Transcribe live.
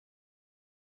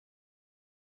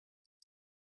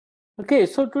Okay,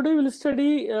 so today we'll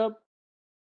study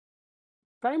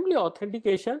primarily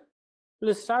authentication.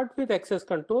 We'll start with access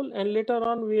control, and later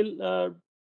on we'll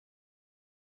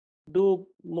do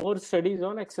more studies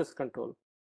on access control.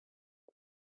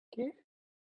 Okay,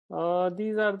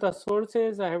 these are the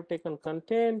sources. I have taken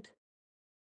content.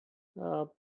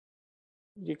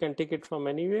 You can take it from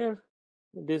anywhere.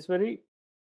 This very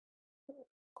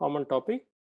common topic.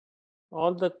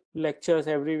 All the lectures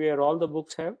everywhere, all the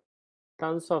books have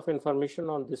tons of information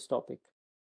on this topic.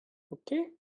 Okay,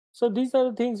 so these are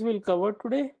the things we'll cover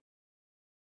today.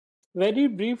 Very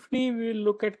briefly, we will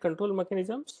look at control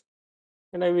mechanisms,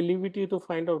 and I will leave it to you to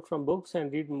find out from books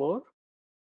and read more.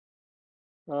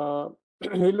 We'll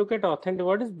look at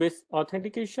what is base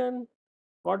authentication,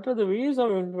 what are the ways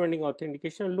of implementing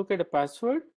authentication. We'll look at a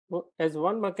password as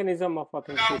one mechanism of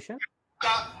authentication.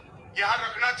 यहाँ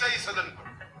रखना चाहिए सदन पर।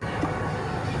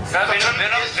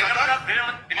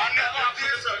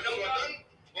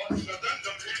 सदन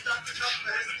गंभीरता के साथ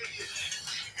बहस के लिए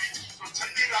तो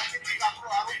छंडी राजनीतिक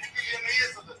आरोपों के लिए नहीं है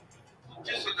सदन।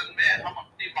 जिस सदन में हम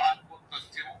अपनी बात को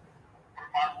तथ्यों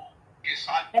प्रमाणों के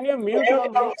साथ। Can you mute your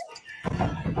mic?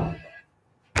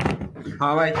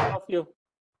 हाँ भाई। All of you.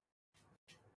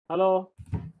 Hello.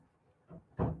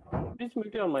 Please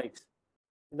mute your mics.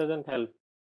 It doesn't help.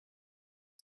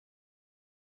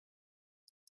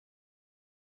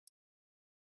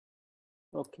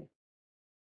 Okay.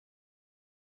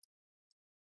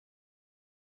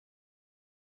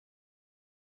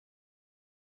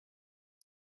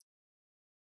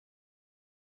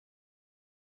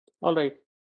 All right.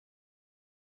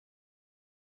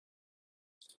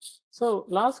 So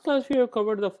last class we have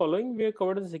covered the following. We have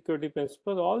covered the security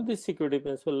principles. All these security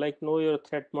principles like know your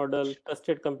threat model,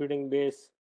 trusted computing base,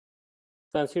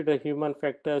 consider human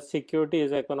factors, security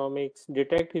is economics,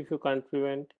 detect if you can't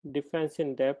prevent, defense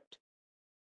in depth,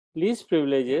 least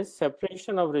privileges,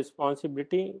 separation of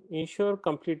responsibility, ensure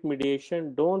complete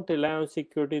mediation, don't rely on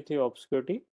security through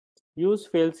obscurity, use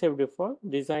fail-safe default,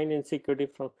 design in security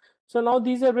from. So now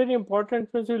these are very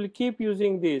important because we will keep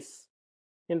using this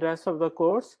in rest of the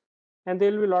course, and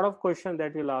there will be a lot of questions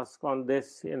that we'll ask on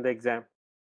this in the exam.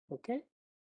 Okay.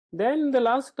 Then in the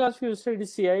last class we studied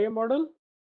CIA model.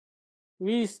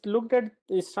 We started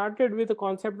with the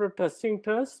concept of trusting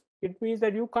trust. It means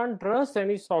that you can't trust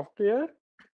any software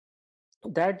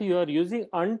that you are using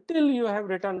until you have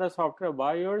written the software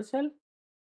by yourself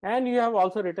and you have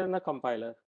also written the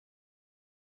compiler.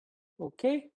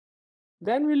 Okay.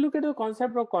 Then we look at the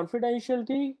concept of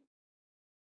confidentiality,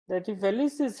 that if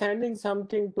Alice is sending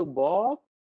something to Bob,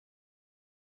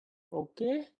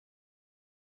 okay,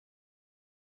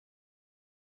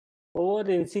 over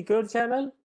insecure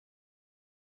channel,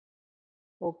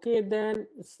 okay, then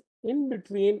in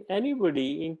between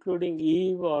anybody, including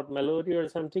Eve or Mallory or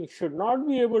something, should not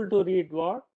be able to read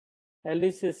what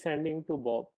Alice is sending to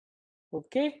Bob.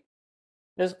 Okay,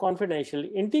 that's confidential.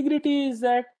 Integrity is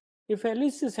that if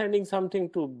Alice is sending something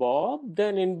to Bob,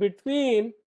 then in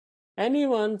between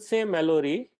anyone, say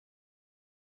Mallory,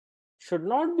 should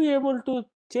not be able to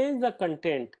change the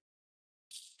content.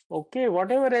 Okay,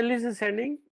 whatever Alice is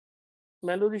sending,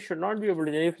 Mallory should not be able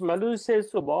to change. If Mallory says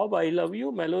to Bob, I love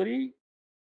you, Mallory,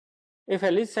 if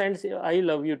Alice sends I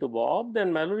love you to Bob,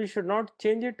 then Mallory should not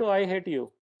change it to I hate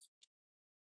you.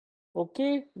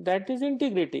 Okay, that is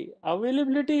integrity.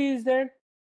 Availability is that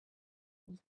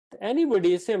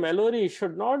anybody, say Mallory,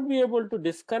 should not be able to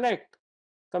disconnect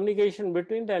communication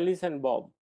between Alice and Bob.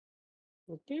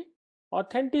 Okay,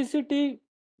 authenticity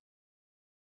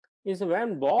is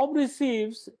when Bob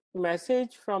receives a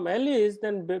message from Alice,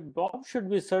 then Bob should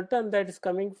be certain that is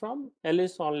coming from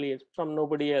Alice only, from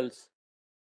nobody else.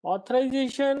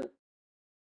 Authorization,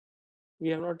 we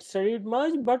have not studied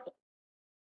much, but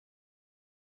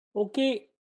okay.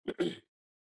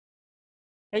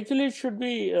 Actually, it should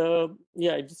be,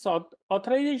 yeah, it's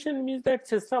authorization means that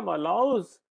system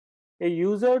allows a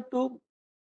user to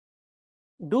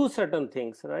do certain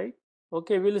things, right?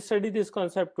 Okay, we'll study this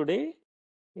concept today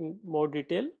in more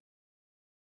detail.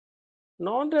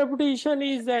 Non-repetition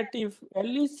is that if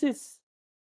Alice is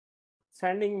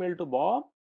sending mail to Bob,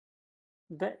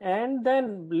 and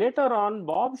then later on,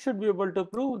 Bob should be able to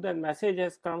prove that message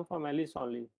has come from Alice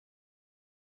only.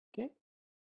 Okay.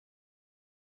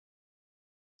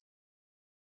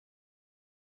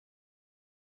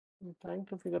 I'm trying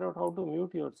to figure out how to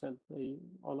mute yourself,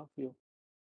 all of you.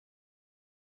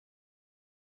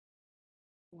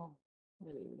 Oh,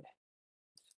 anyway.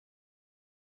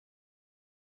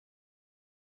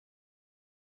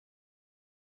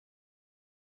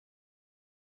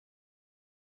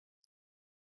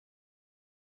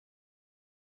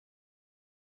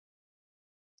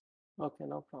 Okay,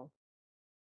 no problem.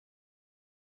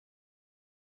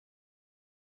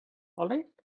 All right.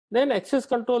 Then access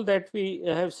control that we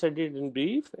have studied in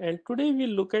brief, and today we'll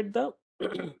look at the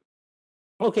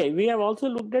okay, we have also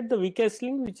looked at the weakest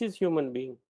link, which is human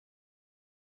being.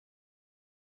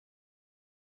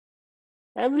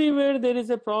 Everywhere there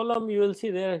is a problem, you will see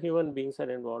there are human beings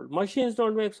are involved. Machines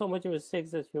don't make so much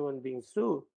mistakes as human beings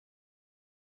do.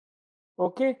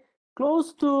 Okay,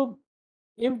 close to,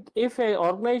 if a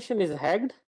organization is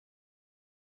hacked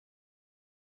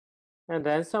and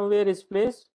ransomware is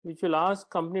placed, which will ask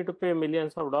company to pay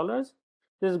millions of dollars,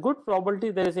 there's good probability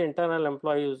there is an internal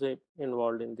employee who's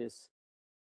involved in this.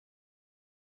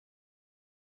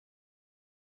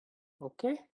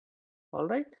 Okay, all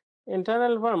right.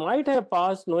 Internal employee might have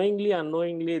passed knowingly,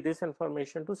 unknowingly this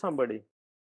information to somebody.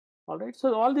 All right.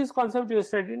 So all these concepts you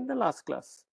studied in the last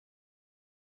class.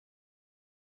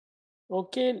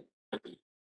 Okay.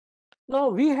 Now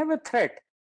we have a threat.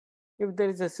 If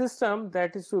there is a system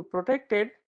that is to be protected,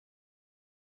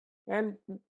 and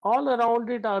all around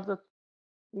it are the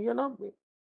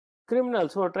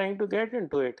criminals who are trying to get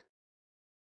into it.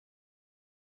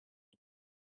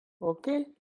 Okay.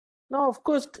 Now, of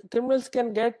course, criminals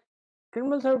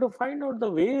have to find out the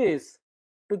ways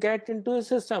to get into a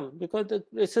system, because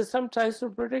the system tries to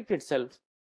protect itself.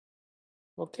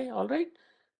 Okay, all right.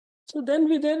 So then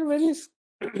there are various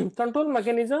control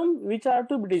mechanisms which are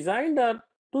to be designed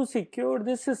to secure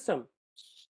this system.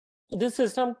 This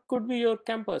system could be your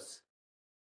campus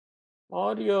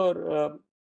or your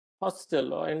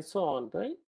hostel and so on,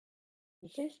 right?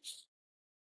 Okay.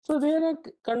 So there are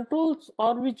controls,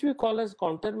 or which we call as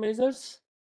countermeasures.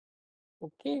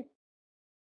 Okay.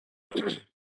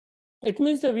 It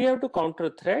means that we have to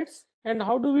counter threats. And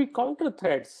how do we counter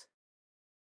threats?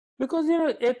 Because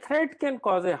a threat can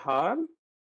cause a harm,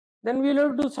 then we'll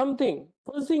have to do something.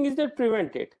 First thing is that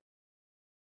prevent it.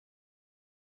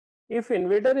 If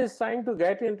invader is trying to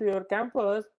get into your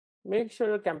campus, make sure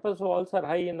your campus walls are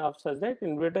high enough such that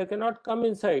invader cannot come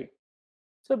inside.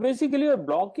 So basically you're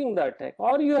blocking the attack.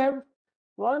 Or you have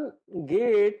one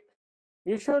gate,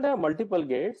 you should have multiple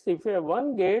gates. If you have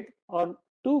one gate or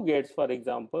two gates, for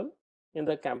example, in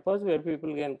the campus where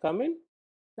people can come in,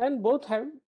 then both have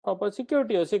proper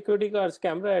security or security guards,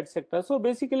 camera, etc. So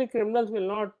basically criminals will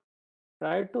not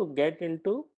try to get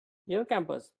into your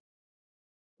campus,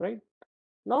 right?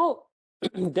 Now,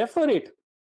 defer it.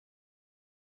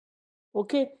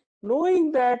 Okay,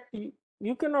 knowing that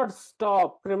you cannot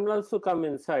stop criminals to come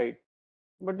inside,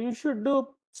 but you should do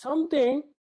something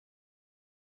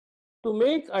to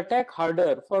make attack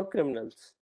harder for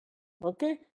criminals.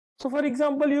 Okay, so for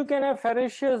example, you can have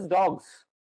ferocious dogs,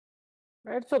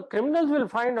 right? So criminals will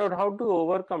find out how to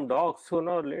overcome dogs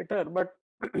sooner or later, but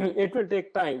it will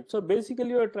take time. So basically,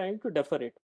 you are trying to defer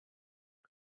it.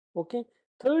 Okay,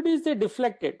 third is the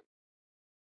deflected.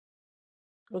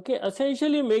 Okay,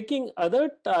 essentially making other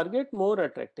target more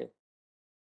attractive.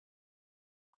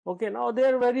 Okay, now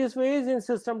there are various ways in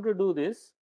system to do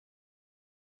this.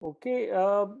 Okay,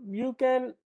 you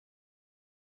can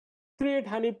create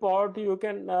honeypot. You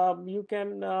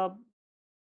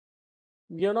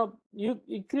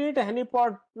create a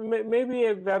honeypot, maybe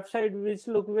a website which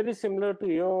look very similar to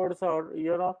yours, or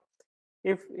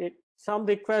if some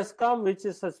requests come which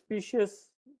is suspicious,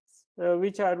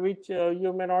 which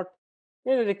you may not,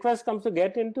 request comes to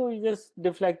get into, you just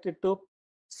deflect it to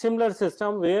similar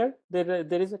system where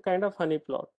there is a kind of honey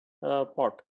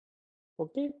pot.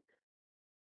 Okay,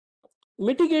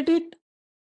 mitigate it.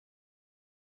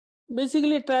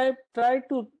 Basically try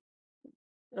to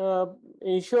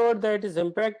ensure that its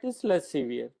impact is less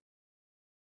severe.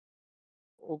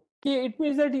 Okay, it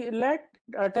means that you let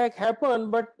attack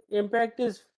happen, but impact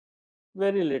is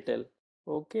very little.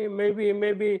 Okay, maybe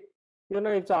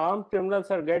if the armed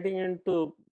criminals are getting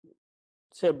into,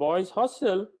 say, boys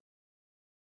hostel,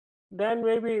 then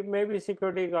maybe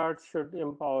security guards should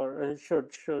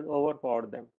should overpower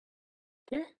them.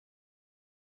 Okay,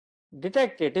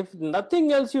 detect it. If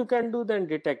nothing else you can do, then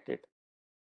detect it.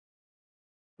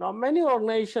 Now many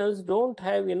organizations don't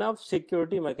have enough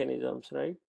security mechanisms,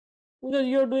 right? Because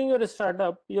you're doing your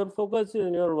startup, your focus is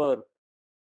in your work,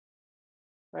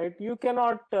 right? You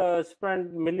cannot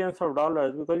spend millions of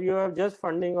dollars because you have just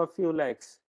funding of few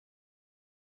lakhs,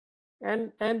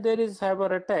 and there is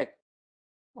cyber attack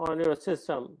on your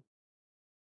system.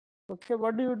 Okay,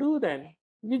 what do you do then?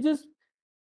 You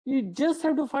just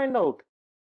have to find out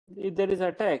if there is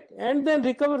attack and then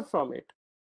recover from it.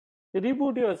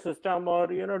 Reboot your system, or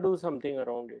do something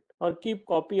around it, or keep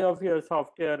copy of your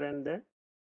software and then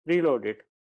reload it.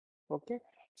 Okay,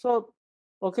 so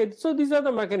these are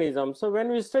the mechanisms. So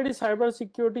when we study cyber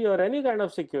security or any kind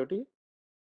of security,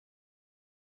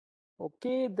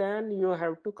 Okay, then you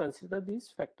have to consider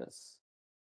these factors.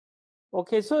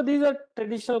 Okay, so these are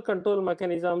traditional control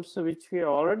mechanisms which we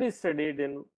already studied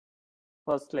in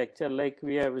first lecture, like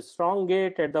we have a strong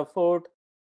gate at the fort.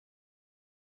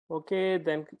 Okay,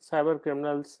 then cyber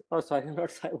criminals, oh sorry, not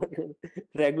cyber,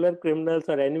 regular criminals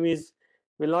or enemies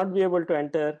will not be able to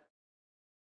enter.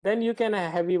 Then you can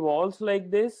have heavy walls like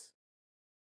this.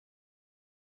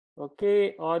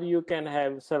 Okay, or you can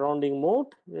have surrounding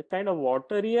moat, a kind of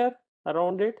water here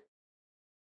around it.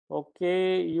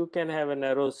 Okay, you can have a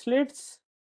narrow slits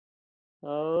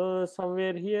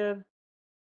somewhere here.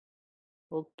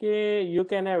 Okay, you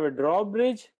can have a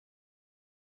drawbridge,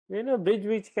 bridge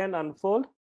which can unfold.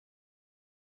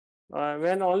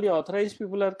 When only authorized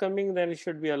people are coming, then it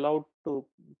should be allowed to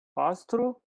pass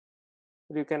through.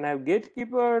 You can have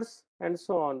gatekeepers and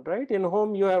so on, right? In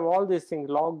home, you have all these things,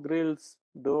 lock grills,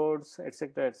 doors,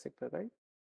 etc., right?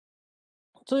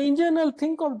 So in general,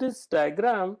 think of this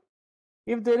diagram.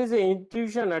 If there is an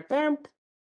intrusion attempt,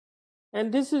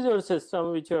 and this is your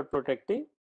system which you are protecting,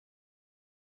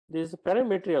 this is the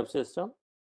perimetry of system,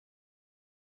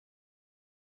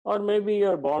 or maybe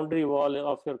your boundary wall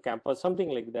of your campus, something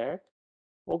like that.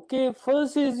 Okay,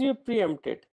 first is you preempt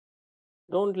it.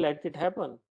 Don't let it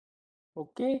happen.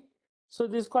 Okay, so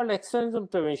this is called external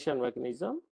prevention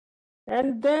mechanism.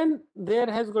 And then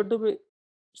there has got to be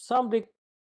some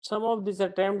of these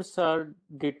attempts are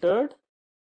deterred.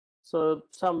 So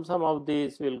some of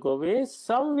these will go away,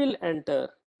 some will enter.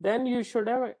 Then you should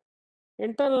have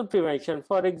internal prevention.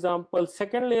 For example,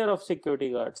 second layer of security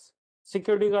guards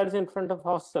in front of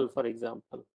hostel, for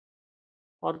example,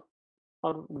 or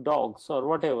dogs or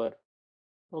whatever.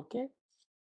 Okay,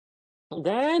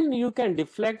 then you can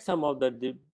deflect some of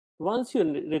the once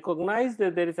you recognize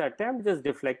that there is an attempt, just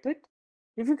deflect it.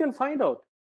 If you can find out,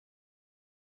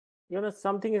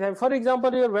 something is, for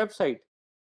example, your website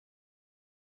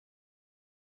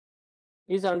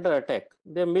is under attack.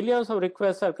 There are millions of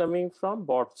requests are coming from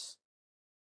bots.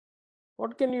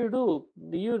 What can you do?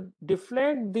 You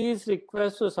deflect these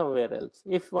requests to somewhere else.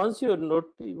 If once you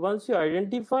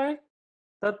identify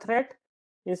the threat,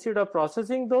 instead of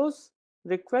processing those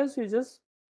requests, you just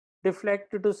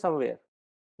deflect it to somewhere.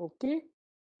 Okay,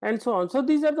 and so on. So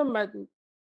these are the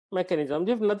mechanisms.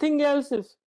 If nothing else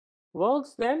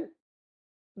works, then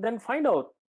find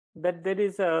out that there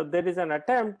is an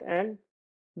attempt and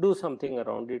do something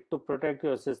around it to protect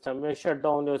your system. You shut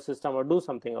down your system or do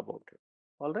something about it.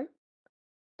 All right.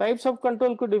 Types of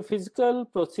control could be physical,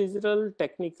 procedural,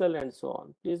 technical, and so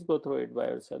on. Please go through it by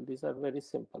yourself. These are very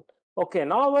simple. Okay,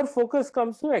 now our focus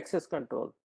comes to access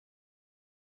control.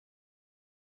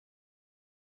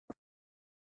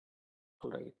 All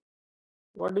right.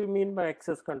 What do you mean by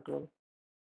access control?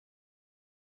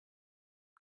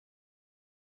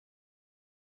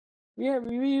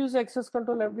 We use access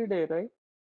control every day, right?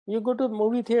 You go to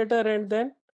movie theater and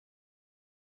then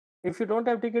if you don't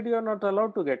have ticket, you are not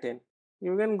allowed to get in.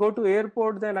 You can go to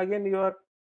airport, then again you are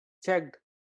checked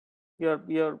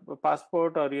your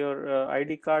passport or your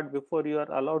ID card before you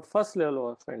are allowed first level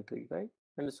of entry, right?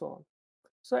 And so on.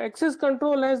 So access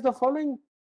control has the following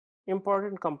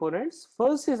important components.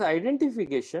 First is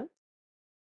identification,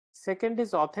 second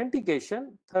is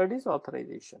authentication, third is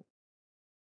authorization.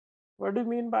 What do you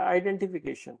mean by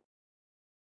identification?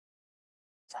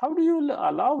 How do you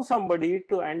allow somebody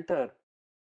to enter,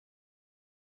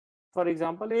 for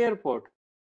example, airport?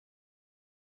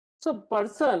 So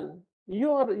person,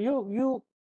 for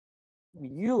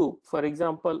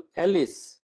example,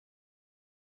 Alice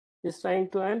is trying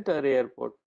to enter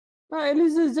airport. Now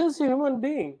Alice is just a human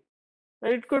being.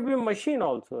 It could be a machine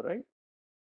also, right?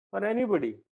 Or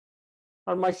anybody,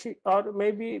 or machine, or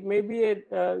maybe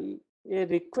a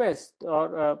request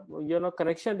or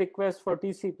connection request for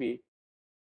TCP.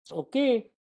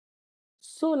 Okay,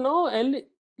 so now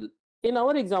in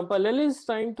our example, Alice is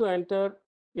trying to enter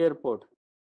airport.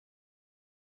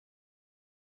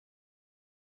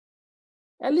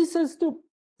 Alice has to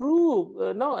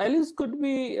prove. Now Alice could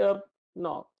be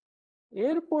no.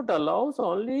 Airport allows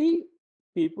only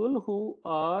people who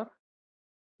are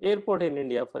airport in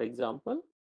India, for example,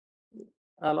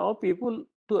 allow people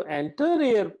to enter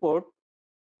airport,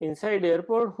 inside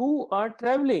airport, who are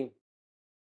traveling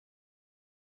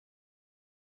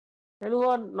and who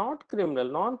are not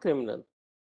criminal, non-criminal.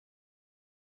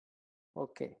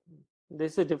 Okay,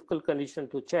 this is a difficult condition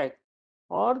to check.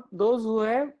 Or those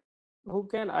who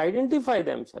can identify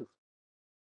themselves,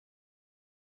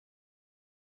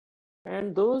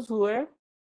 and those who have,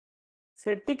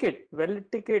 say, ticket,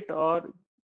 valid ticket or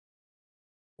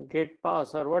gate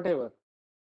pass or whatever.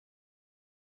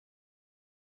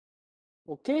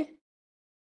 Okay,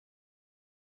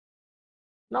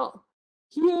 Now,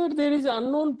 here there is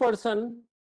unknown person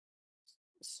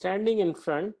standing in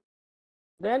front.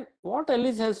 Then what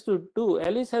Alice has to do?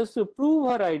 Alice has to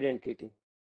prove her identity.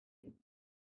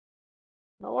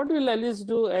 Now, what will Alice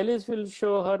do? Alice will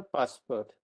show her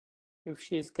passport if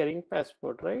she is carrying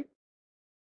passport, right?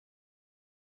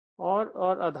 Or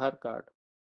Aadhaar card.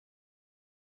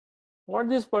 What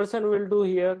this person will do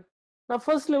here? Now,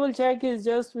 first level check is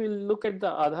just we'll look at the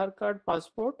Aadhaar card,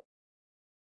 passport,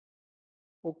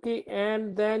 okay,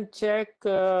 and then check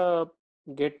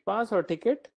get pass or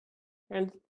ticket,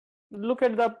 and look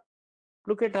at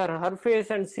her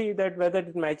face and see that whether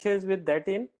it matches with that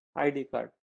in ID card.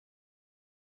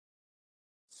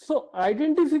 So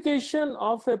identification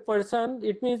of a person,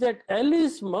 it means that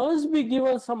Alice must be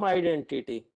given some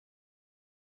identity.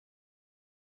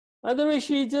 Otherwise,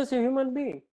 she is just a human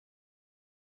being.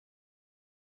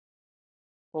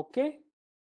 Okay.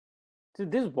 So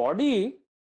this body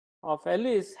of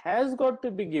Alice has got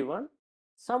to be given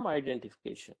some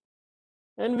identification.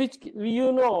 And which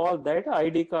you know all that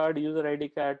ID card, user ID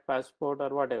card, passport, or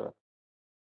whatever.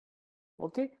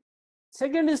 Okay.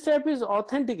 Second step is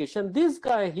authentication. This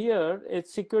guy here, a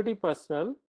security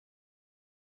personnel,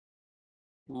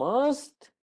 must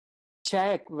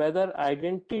check whether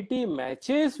identity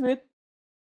matches with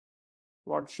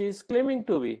what she is claiming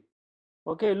to be.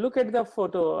 Okay, look at the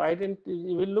photo.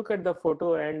 Identity, we'll look at the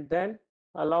photo and then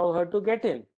allow her to get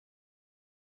in.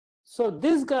 So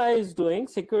this guy is doing,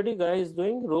 security guy is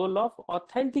doing role of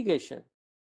authentication.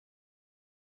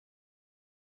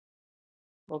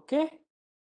 Okay,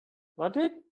 got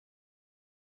it?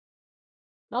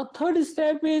 Now third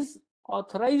step is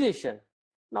authorization.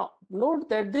 Now note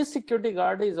that this security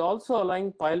guard is also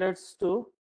allowing pilots to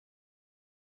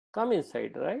come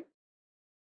inside, right?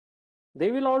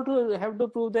 They will also have to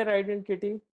prove their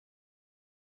identity.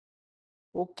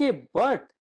 Okay, but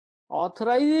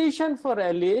authorization for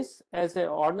Alice as an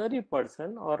ordinary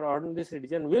person or ordinary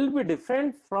citizen will be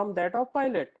different from that of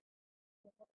pilot.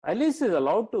 Alice is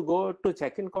allowed to go to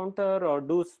check-in counter or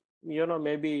do,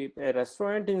 maybe a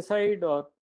restaurant inside or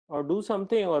do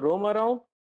something or roam around.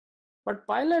 But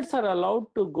pilots are allowed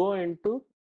to go into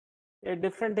a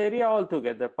different area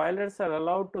altogether. Pilots are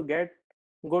allowed to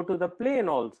go to the plane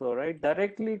also, right?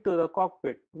 Directly to the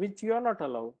cockpit, which you are not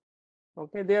allowed.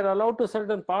 Okay, they are allowed to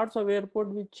certain parts of airport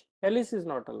which Alice is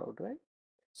not allowed, right?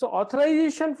 So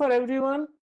authorization for everyone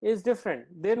is different.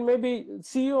 There may be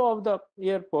CEO of the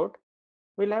airport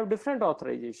will have different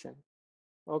authorization.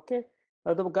 Okay,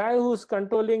 the guy who's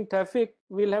controlling traffic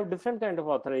will have different kind of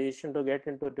authorization to get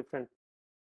into a different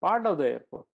part of the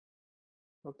airport.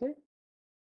 Okay,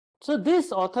 so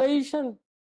this authorization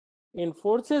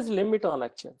enforces limit on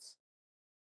actions.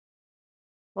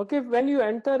 Okay, when you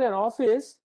enter an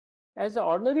office as an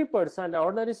ordinary person,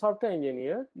 ordinary software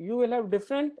engineer, you will have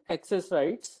different access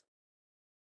rights.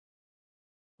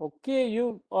 Okay,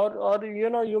 or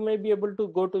you may be able to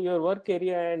go to your work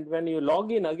area, and when you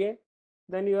log in again,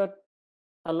 then you are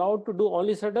allowed to do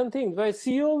only certain things. While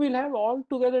CEO will have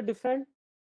altogether different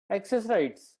access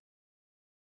rights.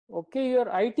 Okay, your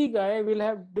IT guy will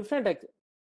have different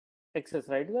access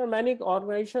rights. Many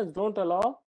organizations don't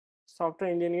allow software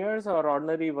engineers or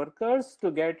ordinary workers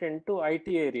to get into IT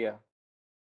area.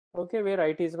 Okay, where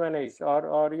IT is managed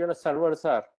or servers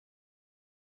are.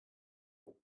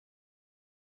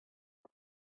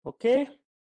 Okay.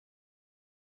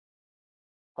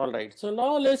 All right. So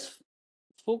now let's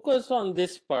focus on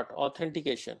this part,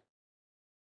 authentication.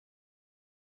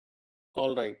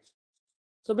 All right.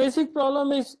 So basic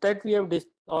problem is that we have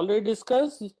already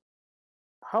discussed.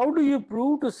 How do you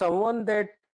prove to someone that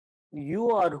you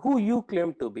are who you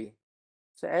claim to be?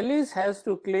 So Alice has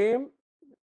to claim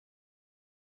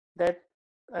that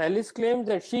Alice claims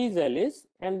that she is Alice,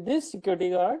 and this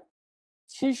security guard,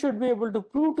 she should be able to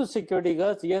prove to security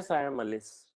guards, yes, I am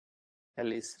Alice.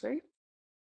 Alice, right?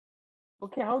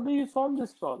 Okay, how do you solve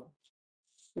this problem?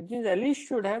 It means Alice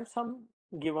should have some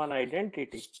given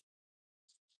identity.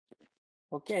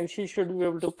 Okay, and she should be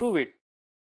able to prove it.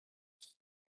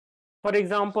 For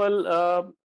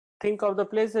example, think of the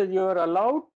places you are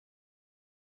allowed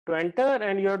to enter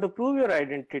and you have to prove your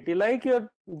identity, like your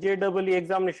JEE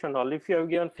examination hall. If you have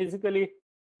given physically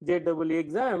JEE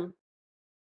exam,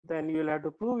 then you will have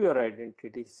to prove your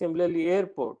identity. Similarly,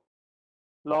 airport,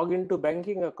 log into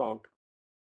banking account.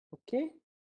 Okay,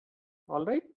 all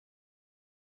right.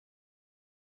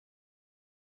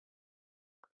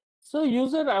 So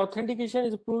user authentication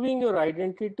is proving your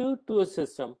identity to a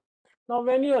system. Now,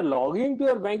 when you are logging to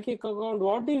your banking account,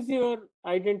 what is your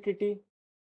identity?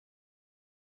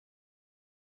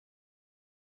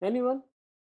 Anyone?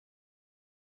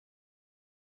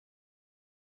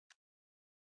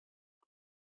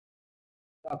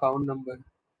 account number.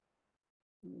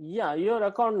 Yeah, your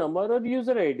account number or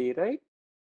user ID, right?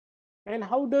 And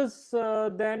how does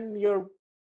then your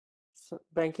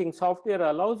banking software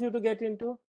allows you to get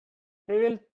into? They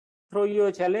will throw you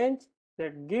a challenge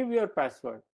that give your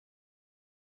password.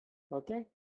 Okay.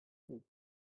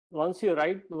 Once you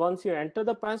enter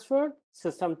the password,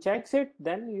 system checks it,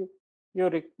 then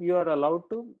you are allowed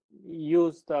to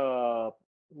use the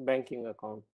banking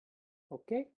account.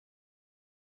 Okay.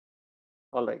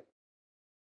 All right.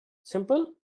 Simple.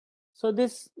 So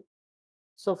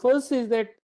first is that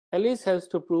Alice has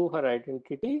to prove her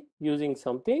identity using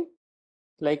something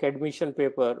like admission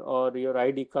paper or your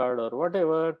ID card or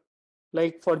whatever.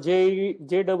 Like for JEE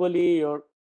or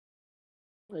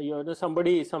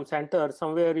somebody, some center,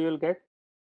 somewhere you will get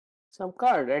some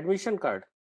card, admission card.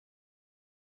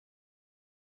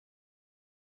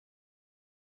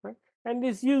 Right? And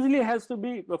this usually has to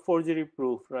be a forgery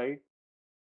proof, right?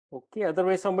 Okay,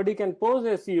 otherwise somebody can pose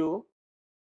as you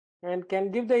and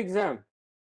can give the exam.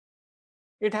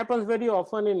 It happens very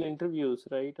often in interviews,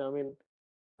 right? I mean,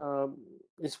 um,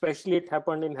 especially it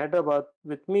happened in Hyderabad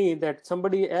with me that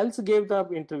somebody else gave the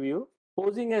interview,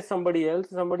 posing as somebody else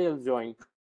joined.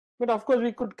 But of course,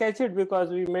 we could catch it because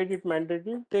we made it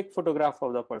mandatory to take photograph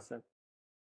of the person.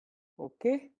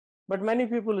 Okay, but many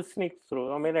people sneak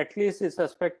through. I mean, at least it's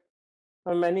suspect.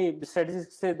 Many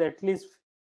statistics say that at least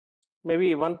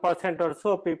maybe 1% or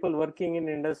so people working in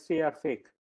industry are fake.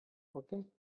 Okay,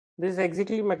 this is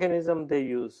exactly mechanism they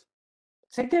use.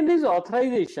 Second is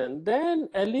authorization. Then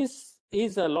Alice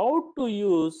is allowed to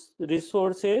use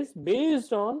resources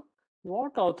based on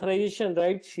what authorization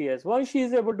rights she has. Once she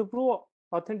is able to prove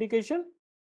authentication,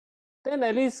 then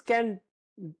Alice can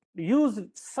use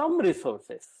some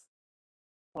resources.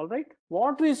 All right.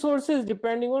 What resources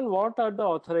depending on what are the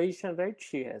authorization rights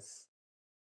she has.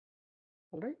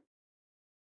 All right.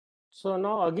 So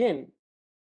now again,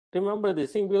 remember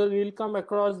this thing because we will come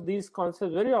across these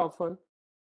concepts very often.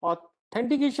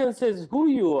 Authentication says who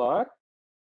you are.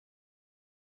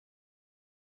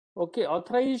 Okay,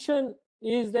 authorization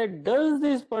is that does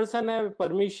this person have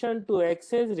permission to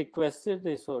access requested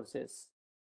resources?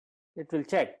 It will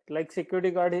check, like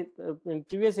security guard in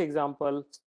previous example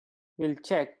will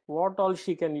check what all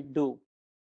she can do,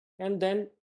 and then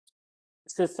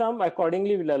system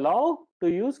accordingly will allow to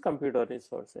use computer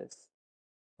resources.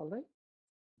 All right.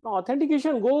 Now,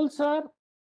 authentication goals are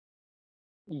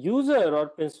user or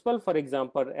principal, for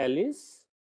example, Alice,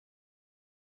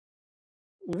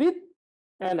 with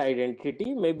an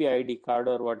identity, maybe ID card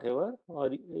or whatever,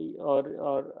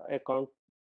 or account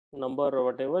number or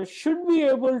whatever, should be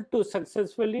able to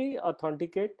successfully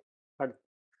authenticate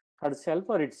herself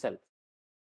or itself.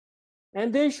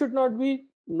 And there should not be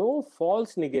no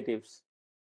false negatives.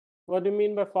 What do you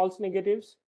mean by false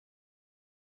negatives?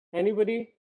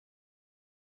 Anybody?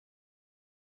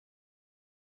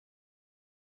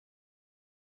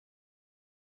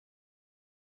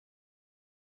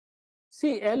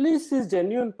 See, Alice is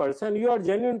genuine person. You are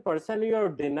genuine person. You are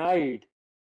denied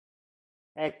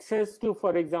access to,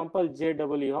 for example,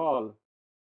 JEE Hall.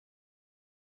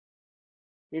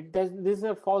 This is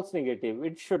a false negative.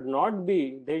 It should not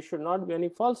be. There should not be any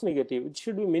false negative. It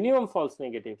should be minimum false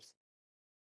negatives.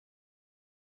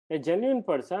 A genuine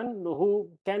person who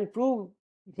can prove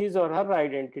his or her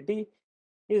identity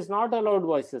is not allowed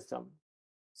by system.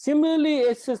 Similarly,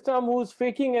 a system who's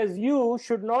faking as you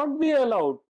should not be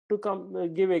allowed to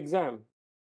come give exam,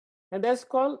 and that's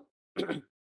called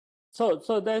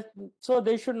so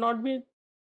they should not be.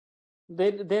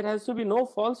 There has to be no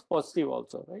false positive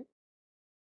also, right?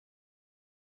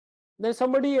 Then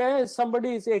somebody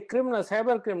is a criminal,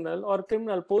 cyber criminal, or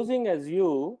criminal posing as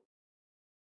you,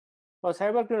 or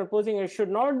cyber criminal posing as should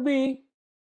not be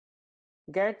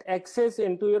get access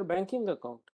into your banking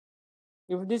account.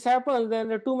 If this happens, then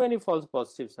there are too many false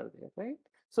positives are there, right?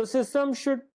 So system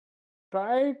should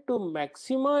try to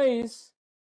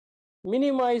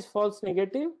minimize false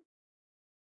negative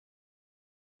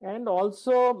and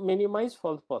also minimize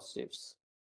false positives.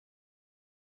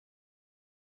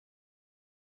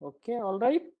 Okay, all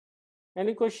right.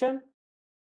 Any question?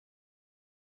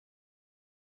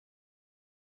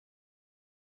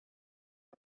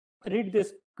 Read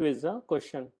this quiz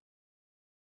question.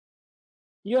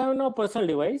 You have no personal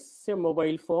device, say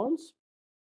mobile phones,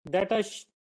 that are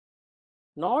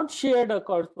not shared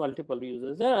across multiple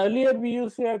users. Earlier we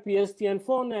used to have PSTN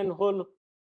phone and whole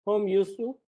home used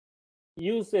to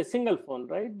use a single phone,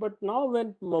 right? But now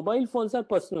when mobile phones are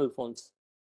personal phones,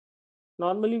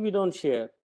 normally we don't share.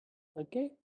 Okay.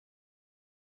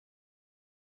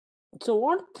 So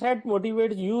what threat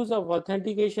motivates use of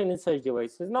authentication in such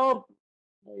devices? Now,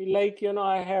 Like,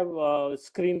 I have a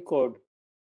screen code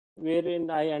wherein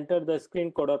I enter the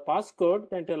screen code or passcode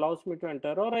that allows me to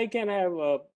enter, or I can have,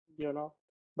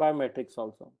 biometrics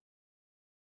also.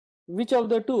 Which of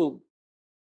the two?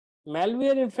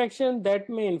 Malware infection that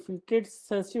may infiltrate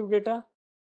sensitive data,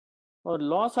 or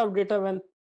loss of data when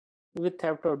with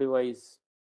theft of device?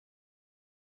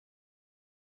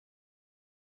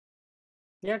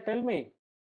 Yeah, tell me.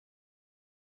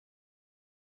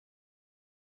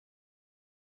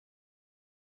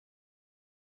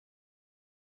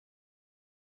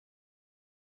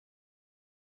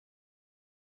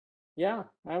 Yeah,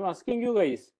 I'm asking you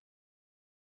guys.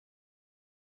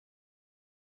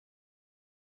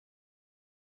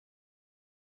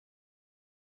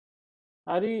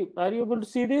 Are you able to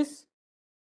see this?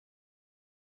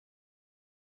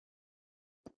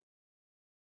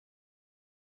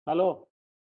 Hello?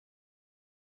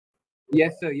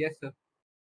 Yes, sir. Yes, sir.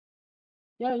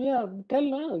 Yeah, yeah. Tell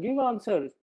now. Give answer.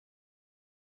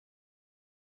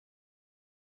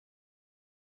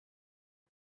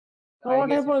 Now, I what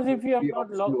guess it happens if would you have be not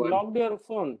option one. logged your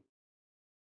phone?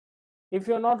 If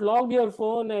you're not logged your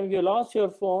phone and you lost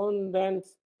your phone, then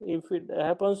if it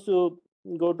happens to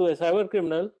go to a cyber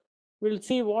criminal, we'll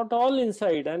see what all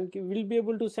inside and we'll be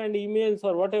able to send emails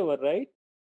or whatever, right?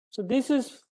 So this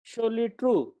is surely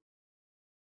true.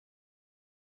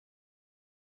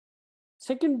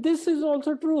 Second, this is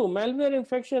also true. Malware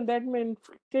infection that may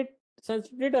infiltrate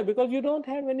sensitive data because you don't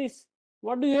have any.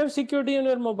 What do you have security in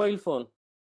your mobile phone?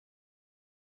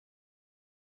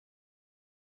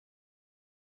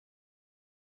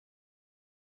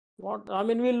 What I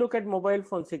mean, we'll look at mobile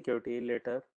phone security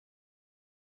later.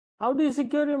 How do you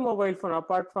secure your mobile phone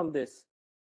apart from this?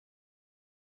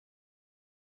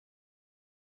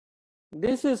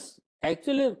 This is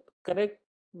actually correct.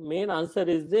 Main answer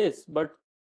is this, but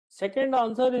second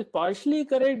answer is partially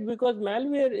correct because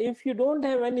malware, if you don't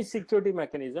have any security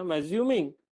mechanism,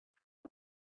 assuming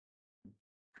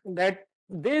that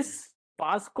this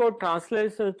passcode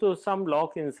translates to some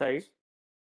lock inside,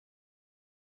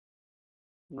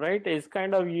 right, is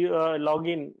kind of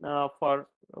login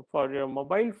for your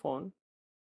mobile phone,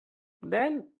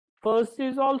 then first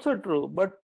is also true.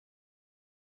 But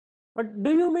do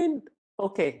you mean,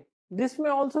 okay, this may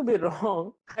also be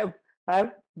wrong.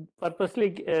 I've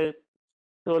purposely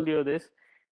told you this.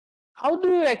 How do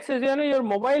you access? Your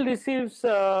mobile receives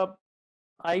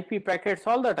IP packets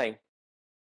all the time.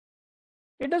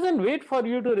 It doesn't wait for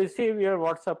you to receive your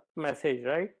WhatsApp message,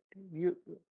 right? You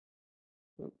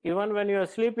even when you are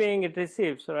sleeping, it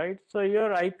receives, right? So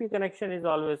your IP connection is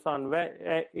always on,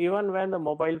 even when the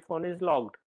mobile phone is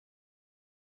logged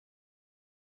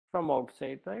from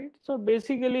outside, right? So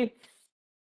basically,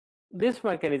 this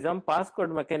mechanism,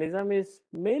 passcode mechanism, is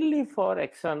mainly for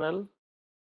external.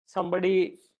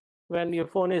 Somebody, when your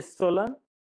phone is stolen,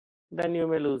 then you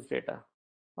may lose data.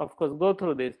 Of course, go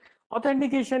through this.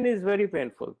 Authentication is very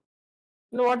painful.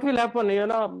 What will happen?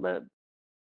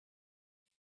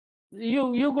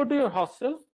 You go to your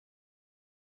hostel.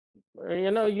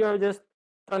 You have just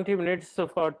 20 minutes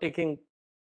for taking,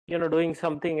 doing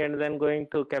something and then going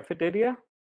to cafeteria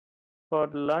for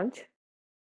lunch,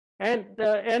 and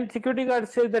security guard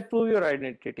says that prove your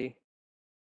identity.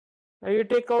 You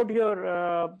take out your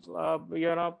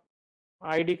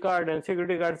ID card, and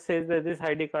security guard says that this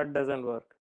ID card doesn't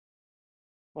work.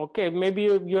 Okay, maybe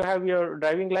you have your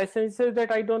driving license, says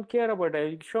that I don't care about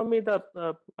it. Show me the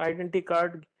identity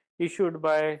card issued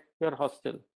by your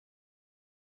hostel.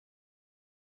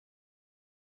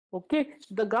 Okay,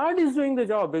 the guard is doing the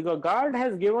job because guard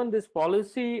has given this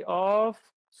policy of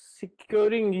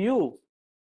securing you.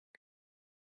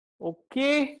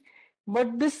 Okay,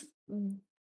 but this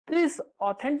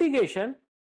authentication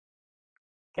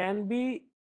can be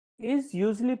is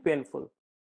usually painful.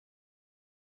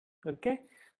 Okay,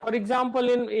 for example,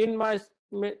 in my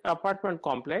apartment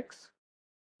complex,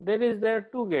 there are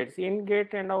two gates, in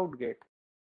gate and out gate,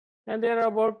 and there are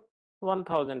about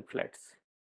 1,000 flats.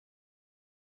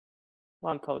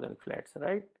 1,000 flats,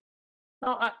 right?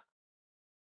 Now,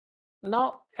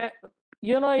 now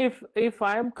if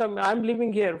I'm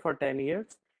living here for 10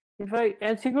 years, if I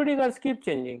and security guards keep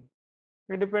changing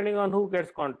depending on who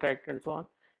gets contract and so on.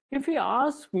 If he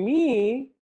asks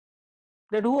me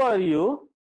that who are you,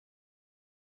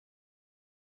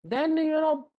 then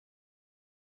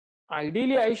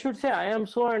ideally I should say I am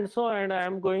so and so, and I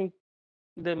am going,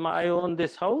 I own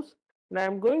this house and I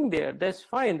am going there. That's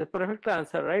fine, the perfect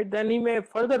answer, right? Then he may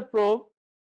further probe,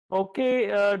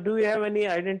 okay, do you have any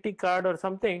identity card or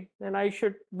something? Then I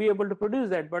should be able to produce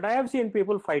that. But I have seen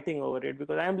people fighting over it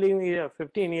because I am living here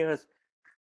 15 years.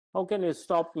 How can you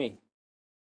stop me?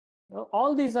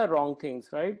 All these are wrong things,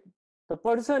 right? The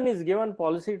person is given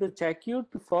policy to check you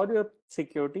for your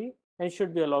security and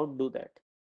should be allowed to do that.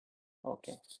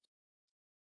 Okay.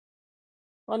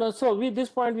 Oh, no, so with this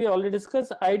point we already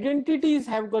discussed identities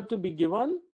have got to be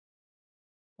given.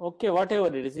 Okay, whatever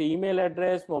it is, email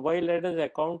address, mobile address,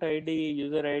 account ID,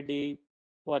 user ID,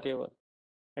 whatever,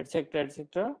 etc.,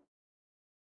 etc.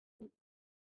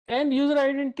 And user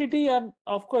identity are,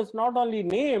 of course, not only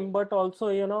name but also,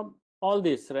 all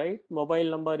this, right? Mobile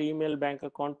number, email, bank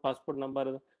account, passport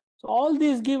number. So all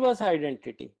these give us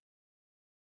identity.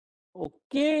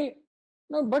 Okay.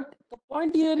 No, but the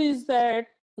point here is that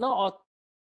now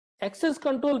access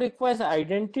control requires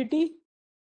identity,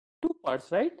 two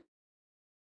parts, right?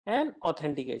 And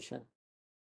authentication.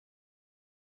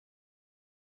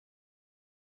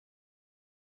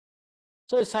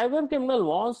 So a cyber criminal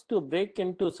wants to break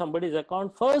into somebody's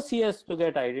account. First, he has to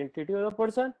get identity of the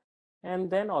person,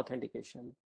 and then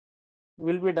authentication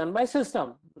will be done by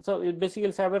system. So it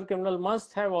basically, cyber criminal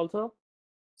must have also,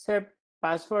 say,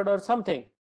 password or something.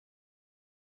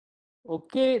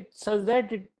 Okay, such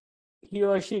that he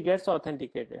or she gets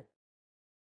authenticated.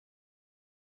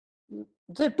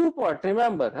 It's a two-part.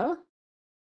 Remember, huh?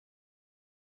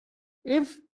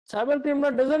 If cyber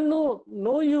criminal doesn't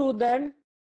know you, then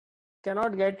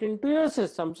cannot get into your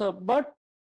system. So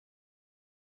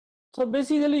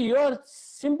basically you are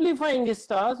simplifying his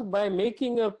task by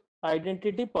making a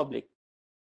identity public.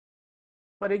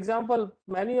 For example,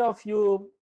 many of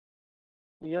you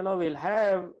will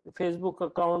have Facebook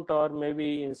account or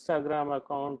maybe Instagram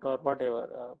account or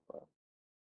whatever,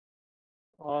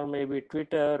 or maybe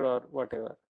Twitter or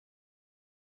whatever.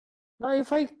 Now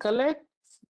if I collect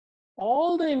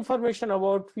all the information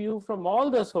about you from all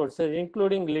the sources,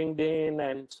 including LinkedIn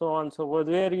and so on and so forth,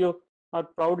 where you are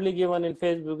proudly given in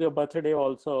Facebook your birthday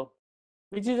also,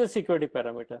 which is a security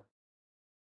parameter.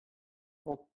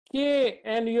 Okay,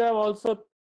 and you have also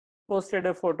posted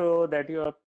a photo that you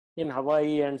are in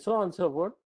Hawaii and so on and so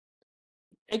forth.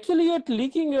 Actually, you're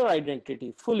leaking your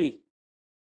identity fully.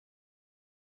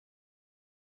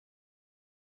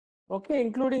 Okay,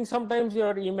 including sometimes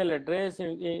your email address,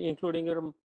 including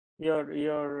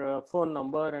your phone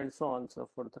number and so on and so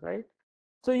forth, right?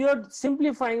 So you're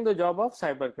simplifying the job of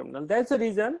cyber criminal. That's the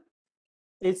reason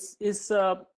it's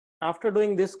after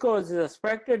doing this course, it's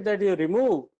expected that you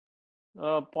remove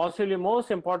possibly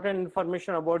most important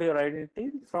information about your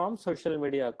identity from social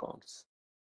media accounts.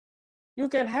 You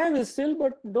can have it still,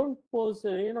 but don't post,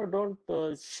 don't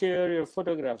share your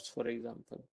photographs, for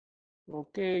example.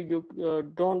 Okay, you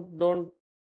don't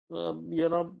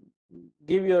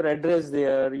give your address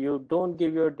there. You don't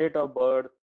give your date of birth,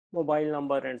 mobile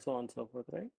number, and so on and so forth,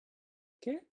 right?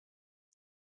 Okay.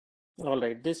 All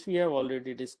right, this we have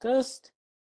already discussed.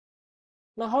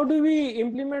 Now, how do we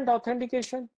implement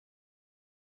authentication?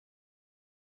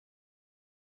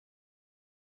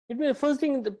 It means first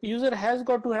thing, the user has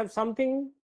got to have something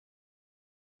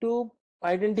to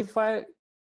identify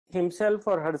himself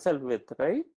or herself with,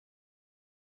 right?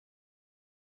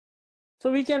 So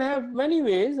we can have many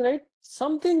ways, right?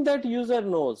 Something that user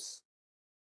knows,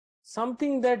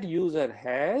 something that user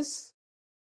has,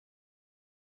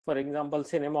 for example,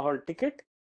 cinema hall ticket,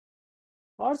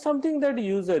 or something that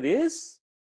user is,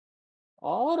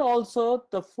 or also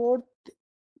the fourth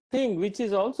thing which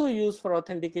is also used for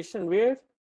authentication, where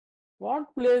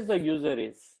what place the user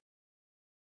is.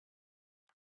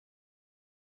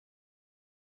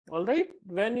 All right,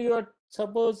 when you are,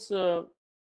 suppose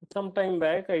some time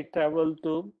back I traveled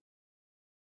to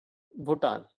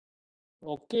Bhutan.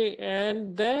 Okay,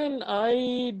 and then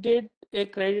I did a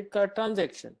credit card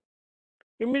transaction.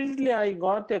 Immediately I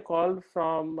got a call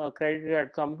from a credit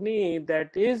card company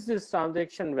that is this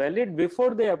transaction valid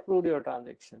before they approved your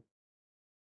transaction,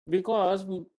 because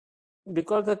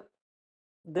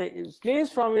the place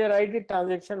from where I did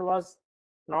transaction was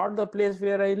not the place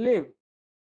where I live.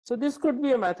 So this could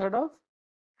be a method of,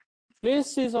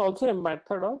 place is also a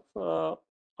method of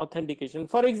authentication.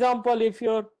 For example, if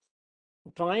you're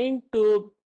trying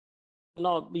to,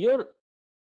 now your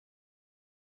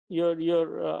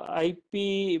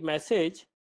IP message,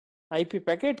 IP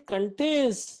packet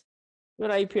contains your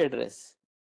IP address.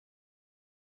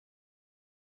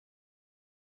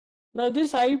 Now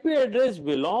this IP address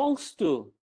belongs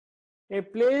to a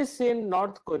place in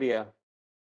North Korea.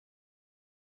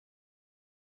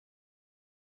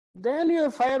 Then your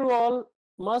firewall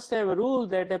must have a rule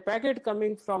that a packet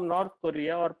coming from North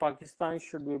Korea or Pakistan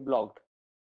should be blocked.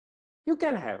 You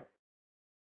can have,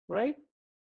 right?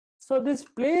 So this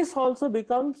place also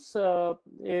becomes a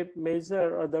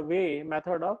measure or the way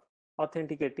method of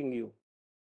authenticating you.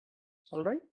 All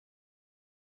right.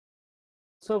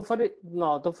 So for it,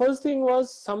 now the first thing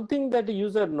was something that a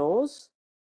user knows,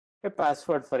 a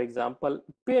password, for example,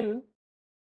 PIN,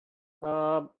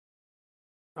 uh,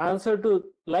 answer to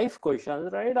life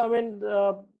questions, right? I mean,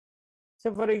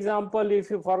 say for example,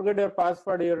 if you forget your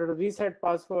password, you have to reset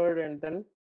password, and then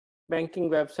banking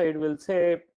website will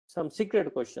say some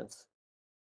secret questions.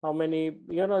 How many,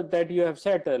 that you have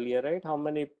said earlier, right? How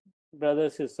many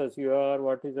brothers, sisters you are,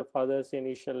 what is the father's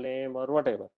initial name or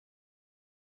whatever.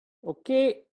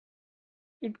 Okay,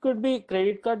 it could be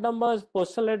credit card numbers,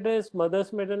 postal address,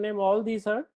 mother's maiden name, all these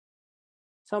are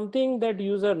something that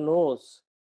user knows.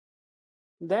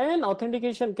 Then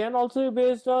authentication can also be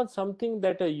based on something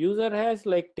that a user has,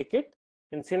 like ticket.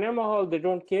 In cinema hall, they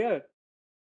don't care.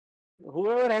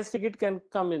 Whoever has ticket can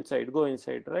come inside, go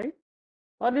inside, right?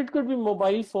 Or it could be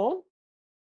mobile phone,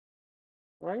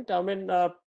 right? I mean,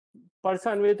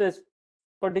 person with a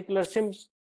particular SIM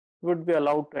would be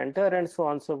allowed to enter, and so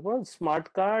on and so forth.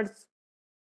 Smart cards,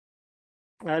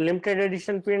 limited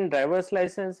edition PIN, driver's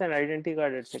license, and identity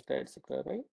card, etc., etc.,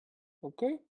 right?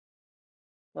 Okay.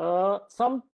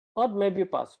 Some, or maybe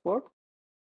passport,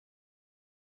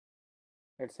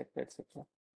 etc., etc.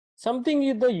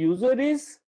 Something the user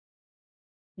is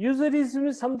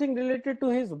something related to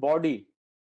his body,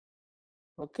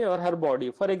 okay, or her body.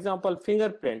 For example,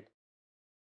 fingerprint,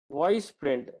 voice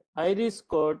print, iris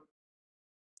code,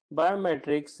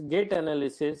 biometrics, gait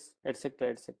analysis,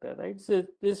 etc., etc., right? So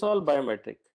this all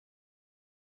biometric,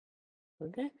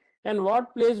 okay. And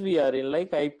what place we are in,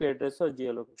 like IP address or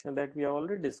geolocation, that we have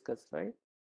already discussed, right?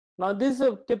 Now this is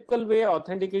a typical way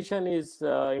authentication is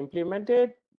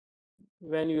implemented.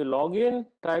 When you log in,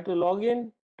 try to log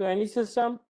in to any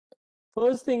system,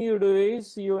 first thing you do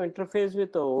is you interface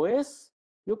with the OS.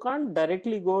 You can't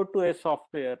directly go to a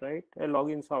software, right? A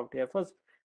login software. First,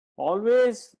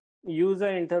 always use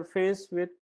an interface with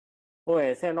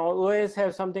OS, and OS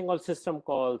have something called system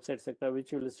calls, etc.,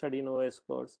 which you will study in OS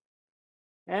course.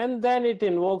 And then it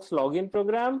invokes login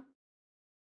program.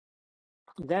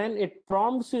 Then it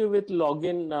prompts you with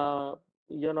login,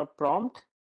 prompt,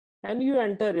 and you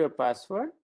enter your password.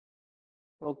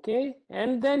 Okay,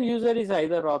 and then user is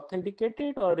either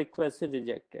authenticated or request is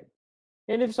rejected.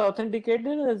 And if it's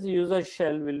authenticated, as user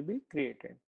shell will be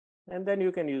created, and then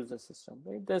you can use the system,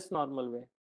 right? That's normal way.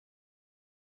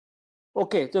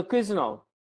 Okay, so quiz now.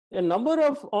 A number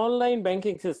of online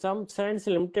banking systems sends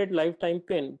limited lifetime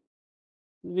PIN,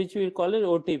 which we call it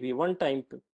OTP, one time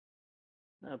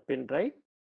PIN, right,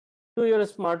 to your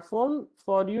smartphone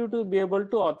for you to be able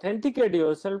to authenticate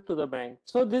yourself to the bank.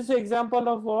 So this is an example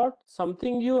of what?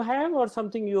 Something you have or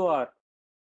something you are.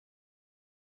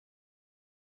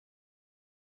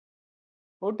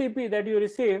 OTP that you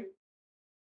receive,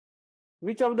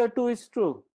 which of the two is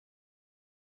true?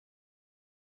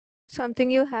 Something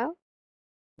you have?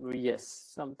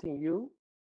 Yes, something you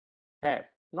have,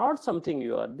 not something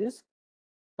you are. This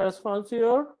corresponds to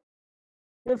your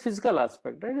physical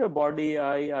aspect, right? Your body,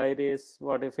 eye, iris,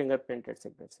 what a fingerprint,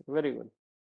 etc., etc. Very good.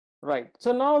 Right.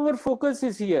 So now our focus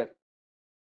is here.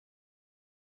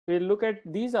 We'll look at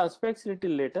these aspects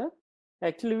little later.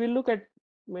 Actually, we'll look at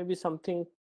maybe something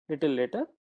little later.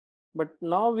 But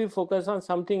now we focus on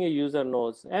something a user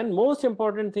knows. And most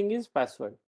important thing is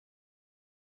password.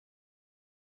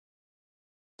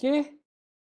 Okay.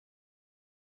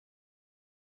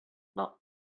 Now,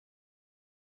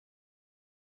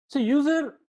 so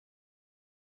user,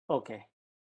 okay.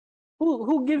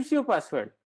 Who gives you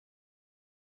password?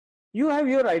 You have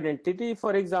your identity.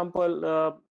 For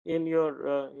example, in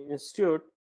your institute,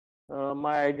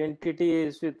 my identity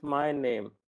is with my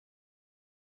name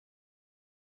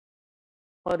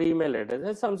or email address.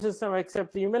 And some system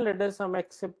accept email address, some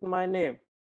accept my name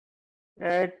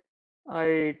at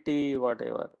IIT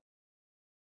whatever,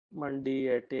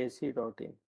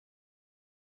 mandi@ac.in.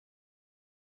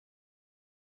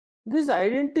 This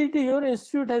identity your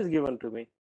institute has given to me.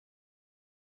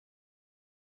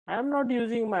 I am not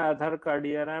using my Aadhaar card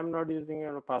here. I am not using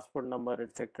your passport number,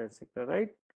 etc., etc., right?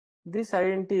 This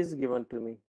identity is given to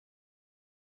me.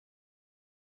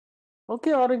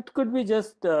 Okay, or it could be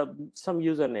just some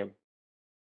username.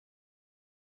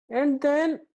 And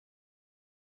then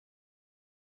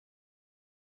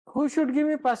who should give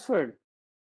me password?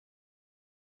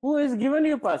 Who is given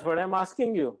you password? I'm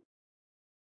asking you.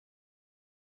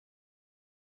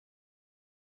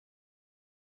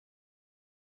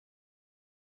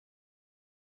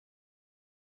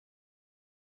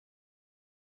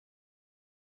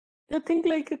 You think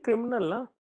like a criminal, huh?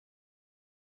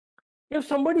 If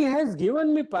somebody has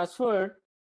given me password,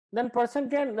 then person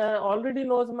can already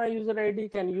knows my user ID,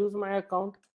 can use my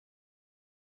account.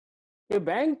 A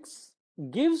bank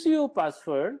gives you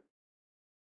password,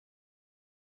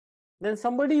 Then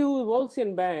somebody who works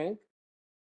in bank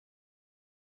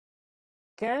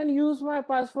can use my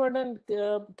password and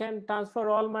can transfer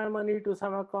all my money to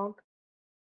some account.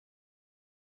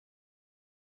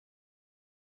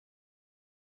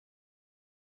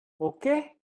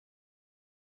 Okay.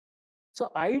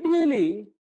 So ideally,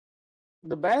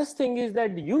 the best thing is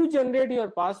that you generate your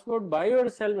password by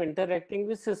yourself interacting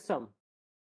with system.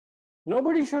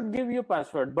 Nobody should give you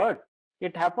password, but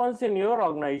it happens in your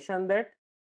organization that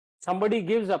somebody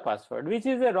gives a password, which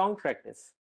is a wrong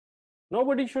practice.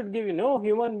 Nobody should give you, no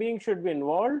human being should be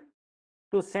involved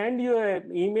to send you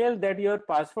an email that your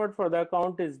password for the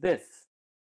account is this.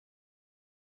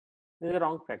 This is a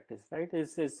wrong practice, right?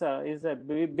 Is a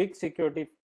big security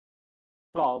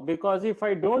flaw, because if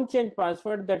I don't change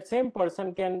password, that same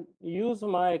person can use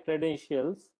my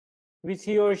credentials, which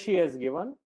he or she has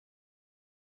given,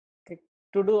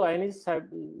 to do any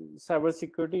cyber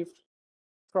security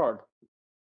fraud.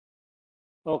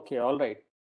 Okay, all right.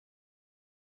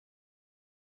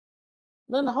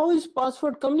 Then how is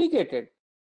password communicated?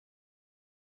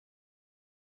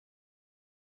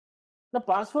 The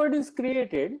password is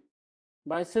created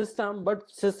by system, but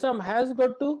system has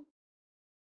got to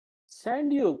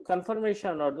send you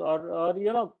confirmation, or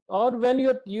you know, or when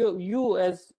you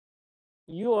as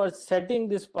you are setting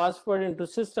this password into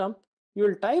system, you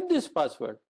will type this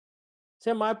password.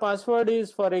 Say my password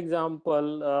is, for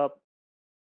example,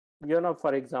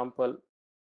 for example,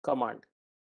 command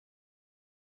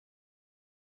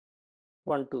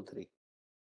 123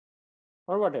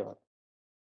 or whatever,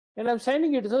 and I'm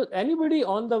sending it. So anybody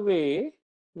on the way,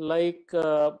 like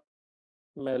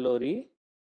Mallory,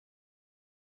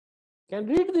 can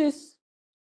read this.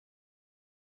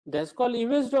 That's called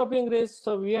eavesdropping risk.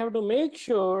 So we have to make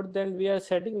sure that we are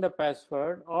setting the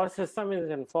password, or system is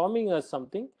informing us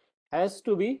something, has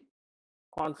to be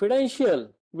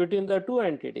confidential between the two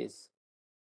entities.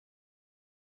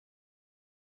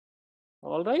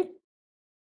 All right.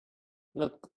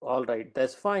 Look, all right,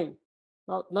 that's fine.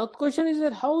 Now the question is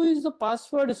that how is the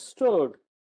password stored?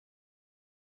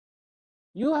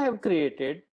 You have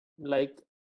created, like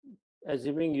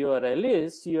assuming you are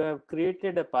Alice, you have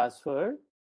created a password,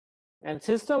 and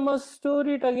system must store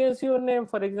it against your name.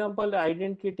 For example,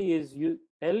 identity is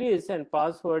Alice and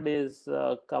password is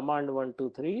command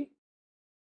 123.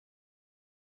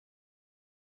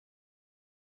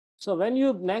 So when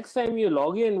you next time you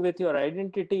log in with your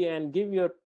identity and give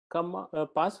your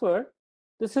password,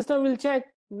 the system will check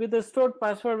with the stored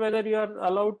password whether you are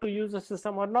allowed to use the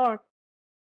system or not.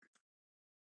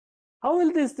 How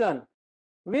will this done?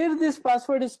 Where this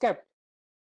password is kept?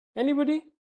 Anybody?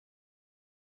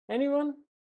 Anyone?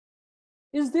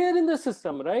 Is there in the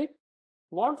system, right?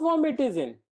 What form it is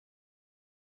in?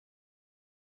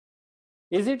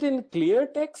 Is it in clear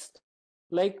text,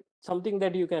 like something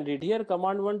that you can read here,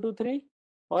 command 123,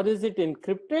 or is it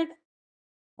encrypted,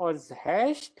 or is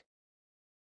hashed?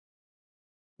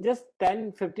 Just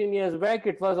 10-15 years back,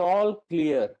 it was all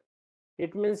clear.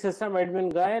 It means system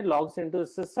admin guy logs into the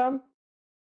system,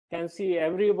 can see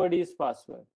everybody's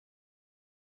password.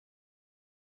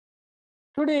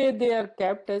 Today, they are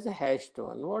kept as a hashed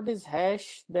one. What is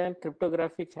hash? Then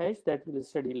cryptographic hash, that we'll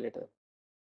study later.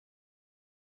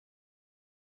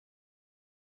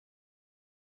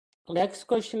 Next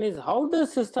question is, how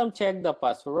does system check the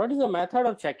password? What is the method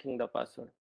of checking the password?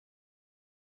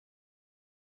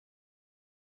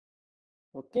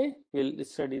 Okay, we'll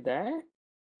study that.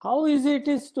 How easy it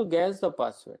is to guess the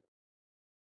password?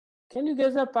 Can you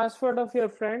guess the password of your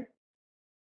friend?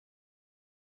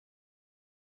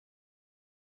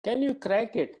 Can you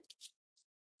crack it?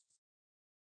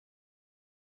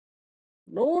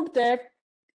 Note that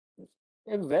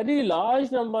a very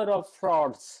large number of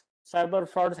frauds, cyber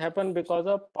frauds, happen because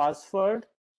of password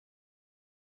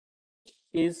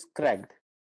is cracked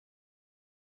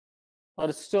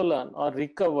or stolen or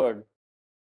recovered.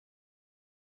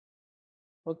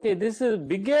 Okay, this is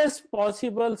biggest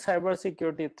possible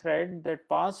cybersecurity threat, that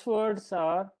passwords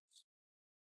are,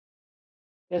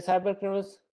 a cyber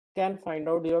criminals can find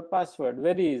out your password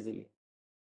very easily.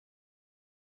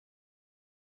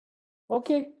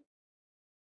 Okay,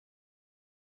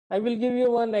 I will give you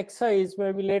one exercise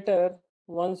maybe later,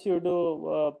 once you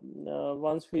do,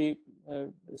 once we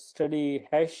study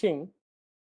hashing.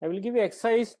 I will give you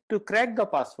exercise to crack the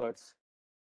passwords.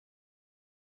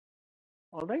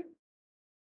 All right.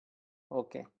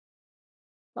 Okay.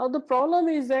 Now the problem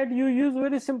is that you use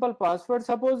very simple password.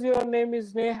 Suppose your name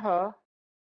is Neha.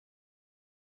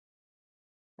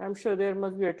 I'm sure there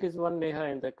must be at least one Neha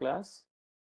in the class.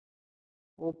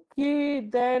 Okay,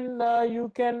 then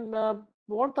you can,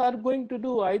 what are going to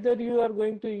do? Either you are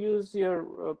going to use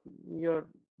your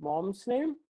mom's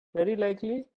name, very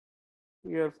likely,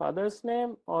 your father's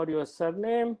name or your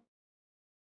surname,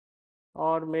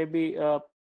 or maybe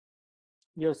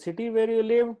your city where you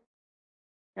live.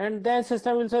 And then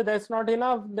system will say that's not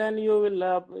enough. Then you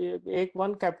will make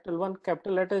one capital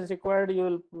letter is required. You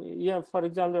will, yeah, for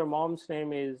example, your mom's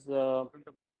name is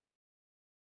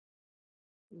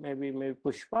maybe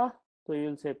Pushpa. So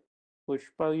you'll say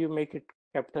Pushpa, you make it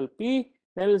capital P.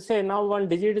 Then you'll say now one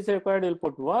digit is required, you'll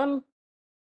put 1.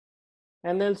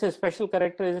 And they'll say special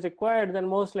character is required, then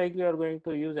most likely you are going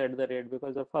to use at the rate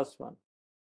because the first one.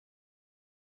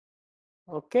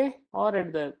 Okay, or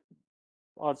at the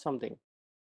or something.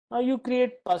 Now you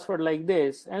create password like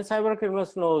this, and cyber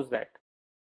criminals knows that.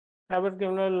 Cyber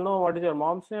criminal will know what is your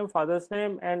mom's name, father's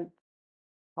name, and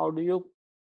how do you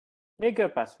make your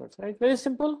passwords, right? Very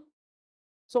simple.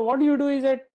 So what you do is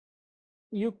that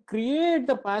you create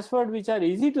the password which are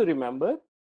easy to remember,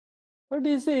 but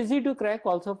it's easy to crack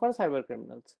also for cyber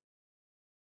criminals.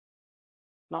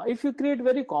 Now, if you create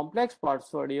very complex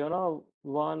password,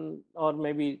 1 or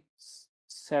maybe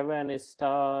 7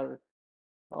 star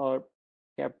or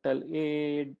capital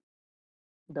A,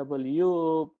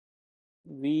 W,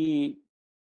 V,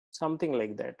 something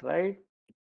like that, right?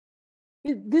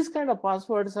 These kind of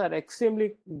passwords are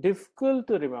extremely difficult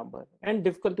to remember and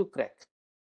difficult to crack.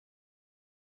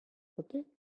 Okay.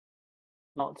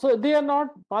 Now, so they are not,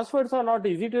 passwords are not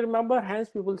easy to remember, hence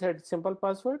people said simple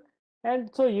password, and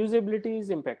so usability is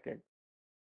impacted.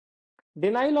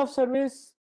 Denial of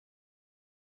service.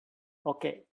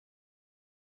 Okay.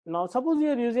 Now, suppose you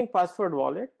are using password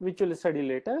wallet, which we'll study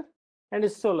later, and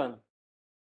is stolen.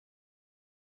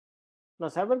 Now,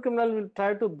 cyber criminal will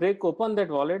try to break open that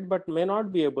wallet, but may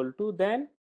not be able to. Then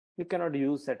you cannot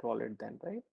use that wallet. Then,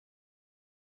 right?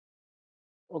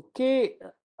 Okay.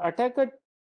 Attacker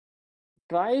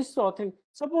tries to authenticate.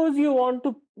 Suppose you want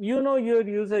to,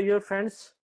 your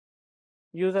friend's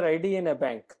user ID in a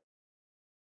bank.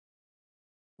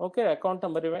 Okay, account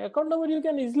number you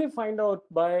can easily find out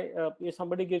by if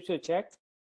somebody gives you a check,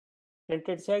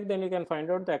 printed check, then you can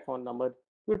find out the account number.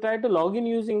 You try to log in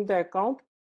using the account.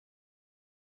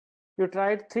 You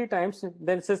try it 3 times,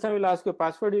 then system will ask you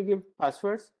password, you give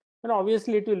passwords, and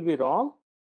obviously it will be wrong.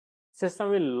 System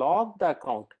will lock the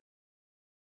account.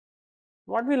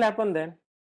 What will happen then?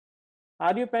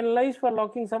 Are you penalized for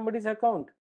locking somebody's account?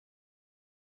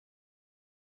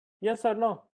 Yes or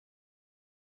no?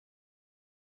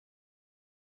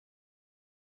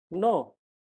 No.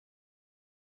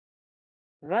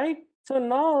 Right? So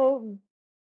now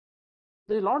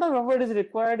a lot of effort is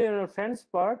required in your friend's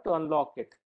part to unlock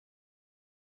it.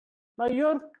 Now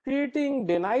you're creating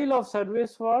denial of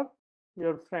service for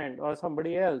your friend or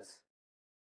somebody else.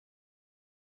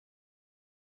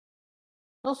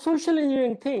 Now social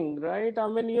engineering thing, right? I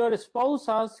mean, your spouse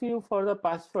asks you for the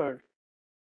password.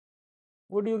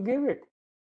 Would you give it?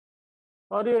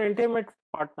 Or your intimate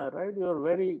partner, right? Your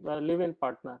very live-in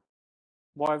partner,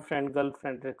 boyfriend,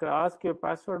 girlfriend, ask your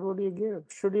password, would you give?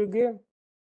 Should you give?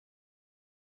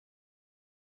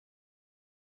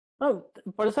 No,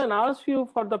 person asks you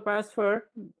for the password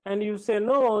and you say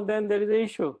no, then there is an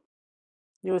issue.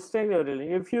 You stay your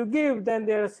relationship. If you give, then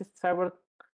there is cyber,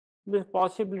 the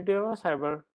possibility of a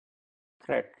cyber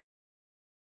threat,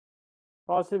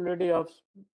 possibility of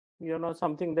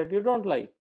something that you don't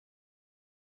like.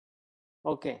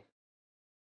 Okay.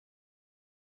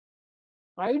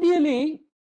 Ideally,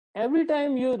 every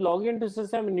time you log into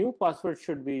system, a new password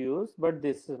should be used, but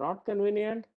this is not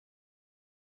convenient.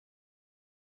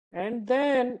 And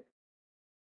then,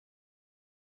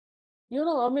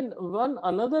 I mean, one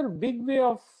another big way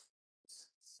of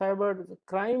cyber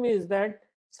crime is that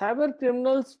cyber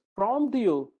criminals prompt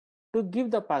you to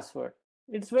give the password.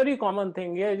 It's very common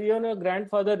thing. Yeah,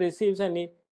 grandfather receives a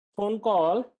phone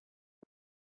call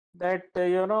that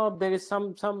there is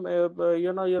some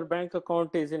your bank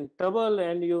account is in trouble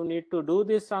and you need to do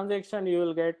this transaction. You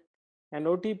will get an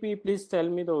OTP. Please tell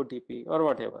me the OTP or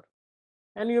whatever,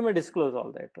 and you may disclose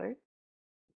all that, right?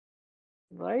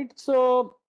 Right.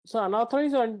 So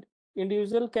unauthorized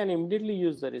individual can immediately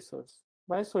use the resource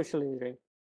by social engineering.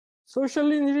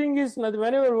 Social engineering is nothing,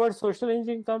 whenever word social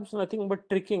engineering comes, nothing but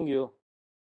tricking you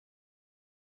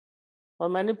or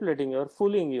manipulating you or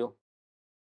fooling you.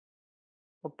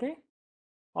 Okay.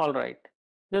 All right.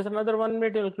 Just another 1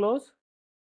 minute will close.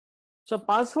 So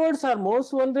passwords are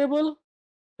most vulnerable,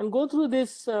 and go through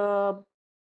this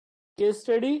case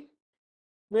study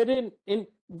wherein in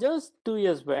just 2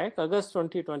 years back, August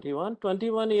 2021,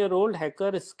 21-year-old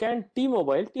hacker scanned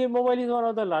T-Mobile. T-Mobile is one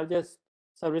of the largest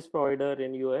service provider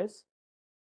in US.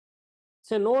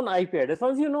 It's a known IP address.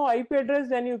 Once you know IP address,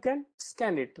 then you can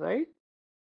scan it, right?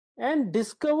 and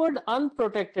discovered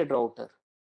unprotected router.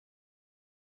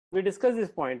 We discussed this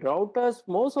point. Routers,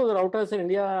 most of the routers in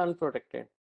India are unprotected.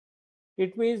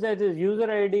 It means that the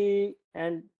user ID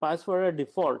and password are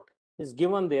default. Is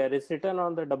given there. It's written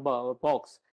on the dabba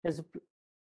box.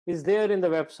 Is there in the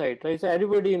website, right? So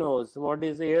everybody knows what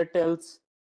is Airtel's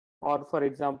or, for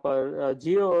example,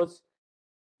 Jio's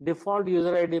default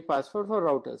user ID password for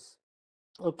routers.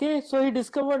 Okay, so he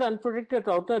discovered unprotected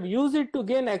router, use it to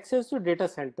gain access to data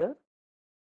center.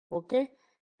 Okay,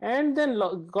 and then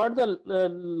got the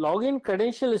login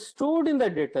credential stored in the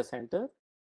data center,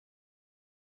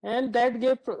 and that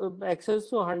gave access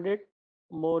to 100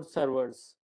 more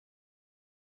servers.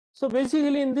 So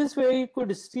basically, in this way, you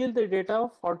could steal the data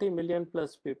of 40 million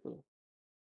plus people.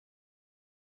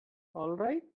 All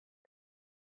right.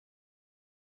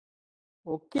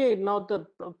 Okay, now the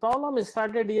problem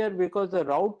started here because the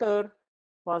router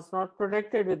was not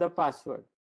protected with the password.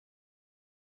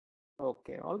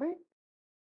 Okay, all right.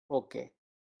 Okay.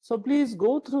 So please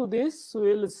go through this.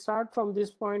 We'll start from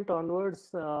this point onwards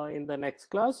in the next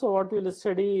class. So what we'll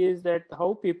study is that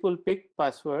how people pick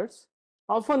passwords.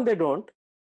 Often they don't.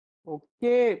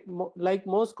 Okay, like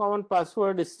most common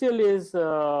password still is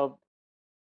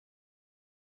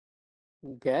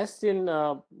guessed in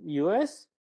US,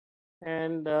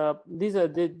 and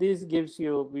this gives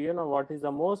you what is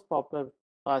the most popular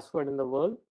password in the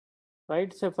world,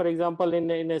 right? So for example,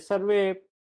 in a survey,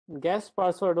 guess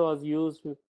password was used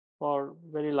for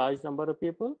very large number of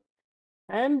people,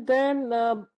 and then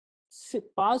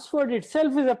password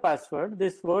itself is a password.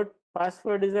 This word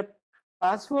password is a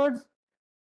password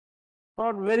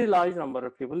for very large number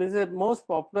of people. Is the most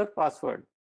popular password,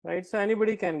 right? So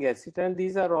anybody can guess it, and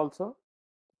these are also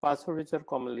password which are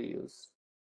commonly used.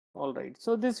 All right,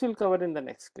 so this will cover in the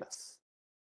next class.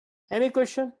 Any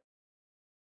question?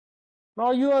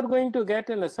 Now you are going to get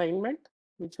an assignment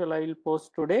which I will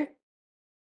post today.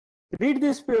 Read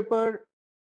this paper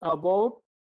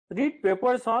read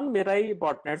papers on Mirai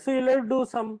botnet. So you'll have to do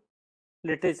some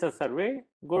literature survey,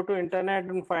 go to internet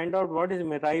and find out what is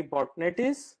Mirai botnet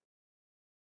is,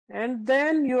 and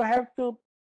then you have to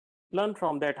learn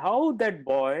from that how that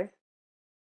boy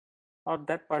or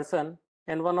that person,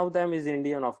 and one of them is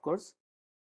Indian of course,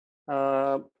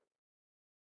 uh,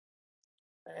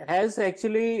 has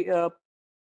actually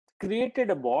created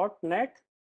a botnet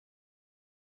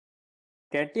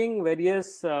getting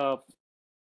various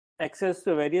access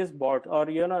to various bot or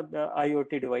the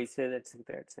IoT devices,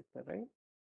 etc., etc., right?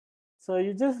 So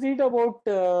you just read about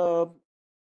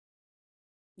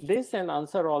this and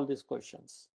answer all these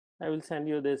questions. I will send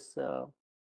you this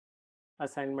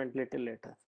assignment little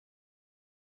later.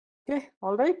 Okay,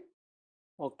 all right.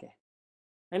 Okay,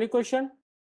 any question?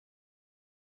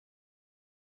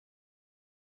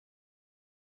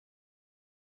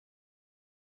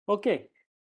 Okay,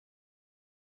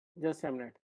 just a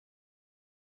minute.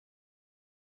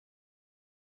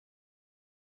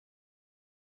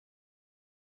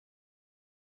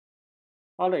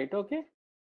 All right, okay.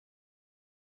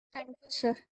 Thank you,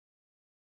 sir.